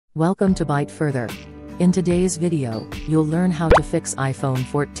Welcome to Byte Further. In today's video, you'll learn how to fix iPhone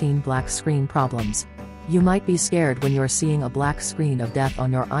 14 black screen problems. You might be scared when you're seeing a black screen of death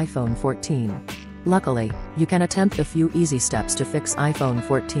on your iPhone 14. Luckily, you can attempt a few easy steps to fix iPhone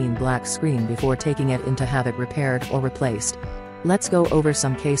 14 black screen before taking it in to have it repaired or replaced. Let's go over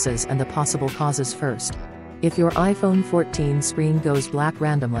some cases and the possible causes first. If your iPhone 14 screen goes black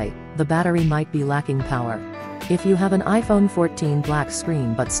randomly, the battery might be lacking power. If you have an iPhone 14 black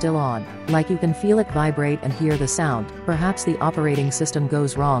screen but still on, like you can feel it vibrate and hear the sound, perhaps the operating system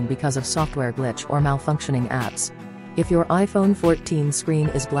goes wrong because of software glitch or malfunctioning apps. If your iPhone 14 screen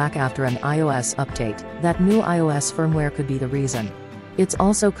is black after an iOS update, that new iOS firmware could be the reason. It's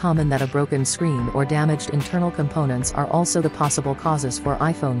also common that a broken screen or damaged internal components are also the possible causes for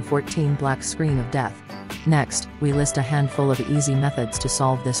iPhone 14 black screen of death. Next, we list a handful of easy methods to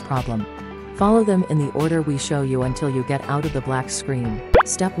solve this problem. Follow them in the order we show you until you get out of the black screen.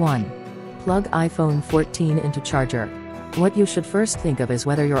 Step 1. Plug iPhone 14 into charger. What you should first think of is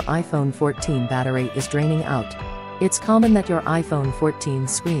whether your iPhone 14 battery is draining out. It's common that your iPhone 14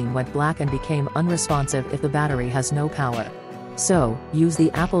 screen went black and became unresponsive if the battery has no power. So, use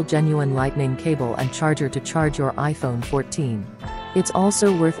the Apple Genuine Lightning cable and charger to charge your iPhone 14. It's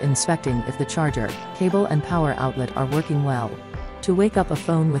also worth inspecting if the charger, cable and power outlet are working well. To wake up a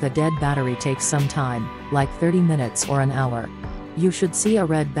phone with a dead battery takes some time, like 30 minutes or an hour. You should see a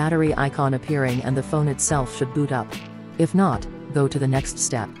red battery icon appearing and the phone itself should boot up. If not, go to the next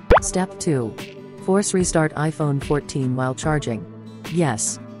step. Step 2. Force restart iPhone 14 while charging.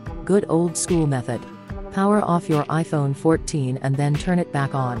 Yes. Good old school method. Power off your iPhone 14 and then turn it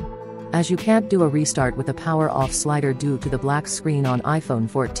back on. As you can't do a restart with the power off slider due to the black screen on iPhone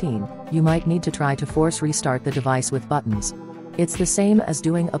 14, you might need to try to force restart the device with buttons. It's the same as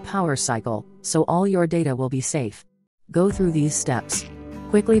doing a power cycle, so all your data will be safe. Go through these steps.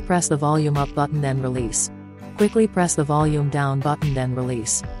 Quickly press the volume up button then release. Quickly press the volume down button then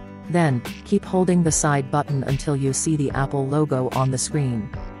release. Then, keep holding the side button until you see the Apple logo on the screen.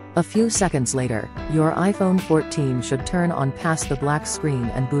 A few seconds later, your iPhone 14 should turn on past the black screen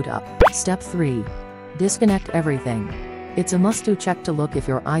and boot up. Step 3. Disconnect everything. It's a must-do check to look if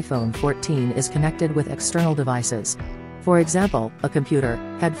your iPhone 14 is connected with external devices. For example, a computer,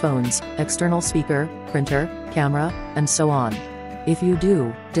 headphones, external speaker, printer, camera, and so on. If you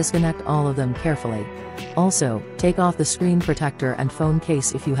do, disconnect all of them carefully. Also, take off the screen protector and phone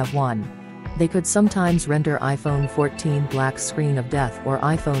case if you have one. They could sometimes render iPhone 14 black screen of death or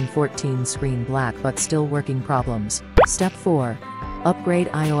iPhone 14 screen black but still working problems. Step 4. Upgrade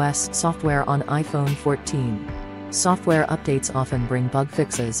iOS software on iPhone 14. Software updates often bring bug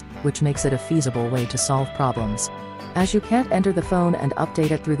fixes, which makes it a feasible way to solve problems. As you can't enter the phone and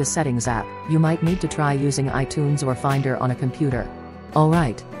update it through the Settings app, you might need to try using iTunes or Finder on a computer.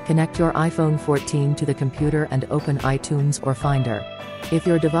 Alright, connect your iPhone 14 to the computer and open iTunes or Finder. If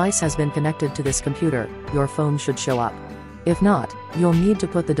your device has been connected to this computer, your phone should show up. If not, you'll need to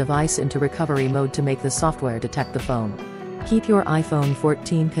put the device into recovery mode to make the software detect the phone. Keep your iPhone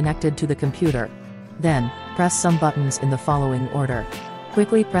 14 connected to the computer. Then, press some buttons in the following order.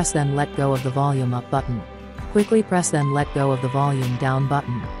 Quickly press then let go of the volume up button. Quickly press then let go of the volume down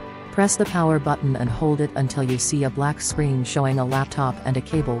button. Press the power button and hold it until you see a black screen showing a laptop and a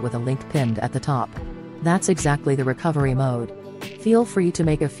cable with a link pinned at the top. That's exactly the recovery mode. Feel free to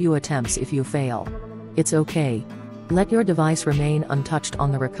make a few attempts if you fail. It's okay. Let your device remain untouched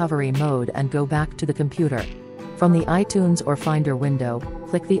on the recovery mode and go back to the computer. From the iTunes or Finder window,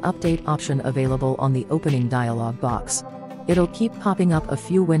 click the Update option available on the opening dialog box. It'll keep popping up a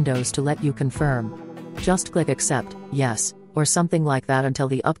few windows to let you confirm. Just click Accept, Yes, or something like that until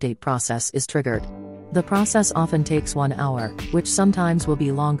the update process is triggered. The process often takes 1 hour, which sometimes will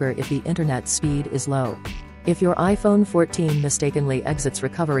be longer if the internet speed is low. If your iPhone 14 mistakenly exits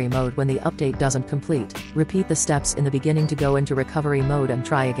recovery mode when the update doesn't complete, repeat the steps in the beginning to go into recovery mode and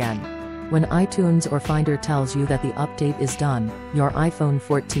try again. When iTunes or Finder tells you that the update is done, your iPhone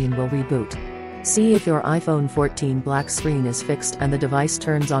 14 will reboot. See if your iPhone 14 black screen is fixed and the device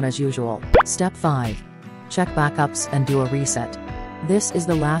turns on as usual. Step 5. Check backups and do a reset. This is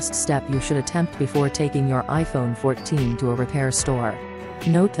the last step you should attempt before taking your iPhone 14 to a repair store.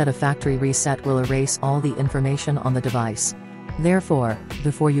 Note that a factory reset will erase all the information on the device. Therefore,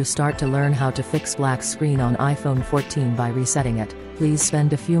 before you start to learn how to fix black screen on iPhone 14 by resetting it, please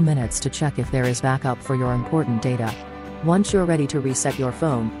spend a few minutes to check if there is backup for your important data. Once you're ready to reset your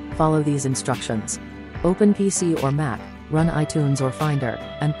phone, follow these instructions. Open PC or Mac, run iTunes or Finder,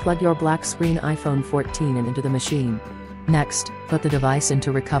 and plug your black screen iPhone 14 into the machine. Next, put the device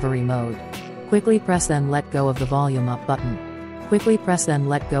into recovery mode. Quickly press then let go of the volume up button. Quickly press then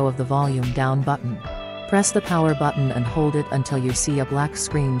let go of the volume down button. Press the power button and hold it until you see a black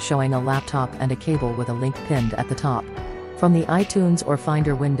screen showing a laptop and a cable with a link pinned at the top. From the iTunes or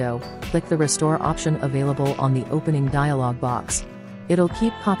Finder window, click the Restore option available on the opening dialog box. It'll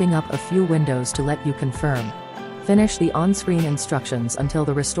keep popping up a few windows to let you confirm. Finish the on-screen instructions until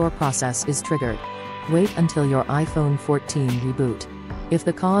the restore process is triggered. Wait until your iPhone 14 reboot. If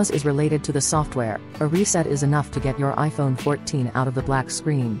the cause is related to the software, a reset is enough to get your iPhone 14 out of the black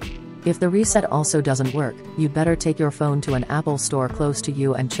screen. If the reset also doesn't work, you'd better take your phone to an Apple store close to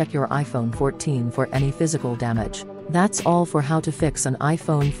you and check your iPhone 14 for any physical damage. That's all for how to fix an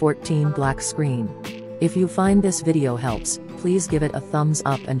iPhone 14 black screen. If you find this video helps, please give it a thumbs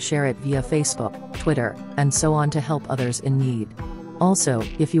up and share it via Facebook, Twitter, and so on to help others in need. Also,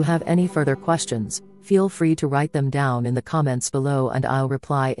 if you have any further questions, feel free to write them down in the comments below and I'll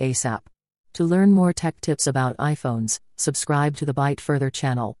reply ASAP. To learn more tech tips about iPhones, subscribe to the Byte Further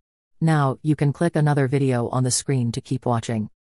channel. Now, you can click another video on the screen to keep watching.